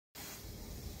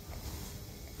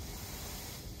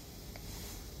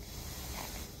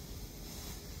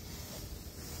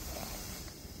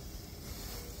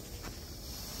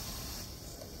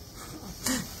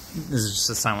This is just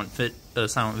a silent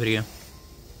video.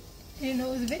 I didn't know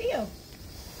it was a video.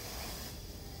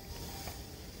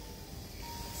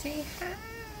 Say hi.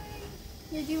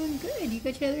 You're doing good. You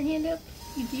got your other hand up?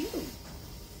 You do.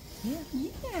 Yeah.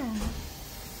 Yeah.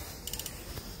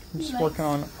 I'm just working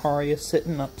on Aria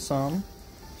Sitting Up some.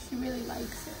 She really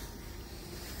likes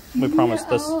it. We promise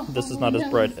this is not as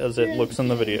bright as it looks in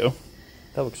the video.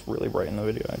 That looks really bright in the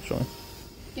video, actually.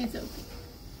 It's okay.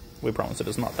 We promise it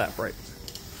is not that bright.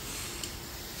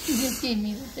 She just gave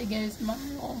me the biggest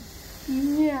smile.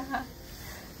 Yeah.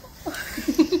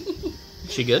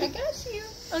 She good? I got you.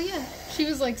 Oh yeah. She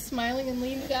was like smiling and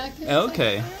leaning back. And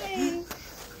okay.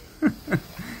 Like, hi.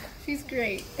 She's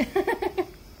great.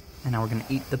 And now we're gonna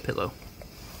eat the pillow.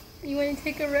 You want to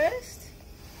take a rest?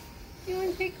 You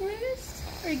want to take a rest?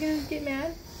 Are you gonna get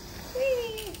mad?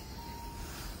 Whee!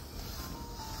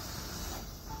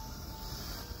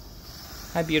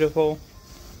 Hi, beautiful.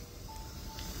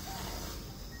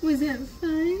 Was that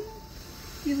fun?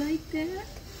 You like that?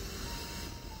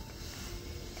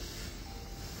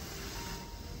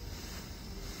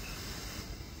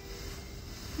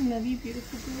 I love you,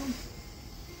 beautiful girl.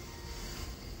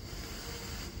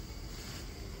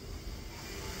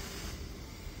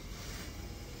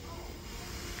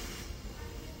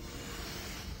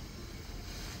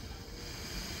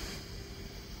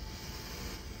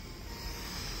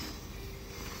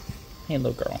 Hey,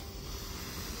 little girl.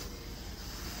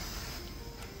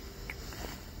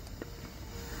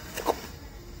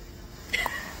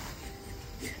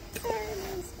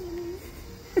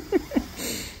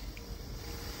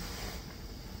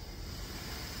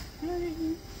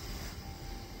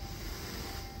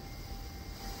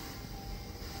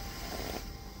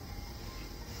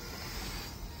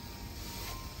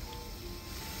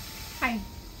 Hi.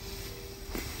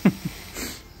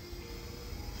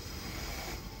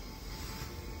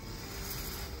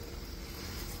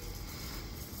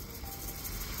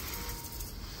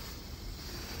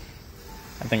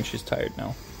 I think she's tired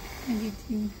now. I do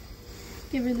too.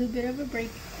 Give her a little bit of a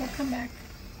break. We'll come back.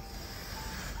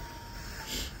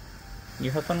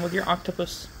 You have fun with your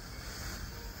octopus.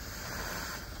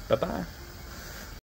 Bye-bye.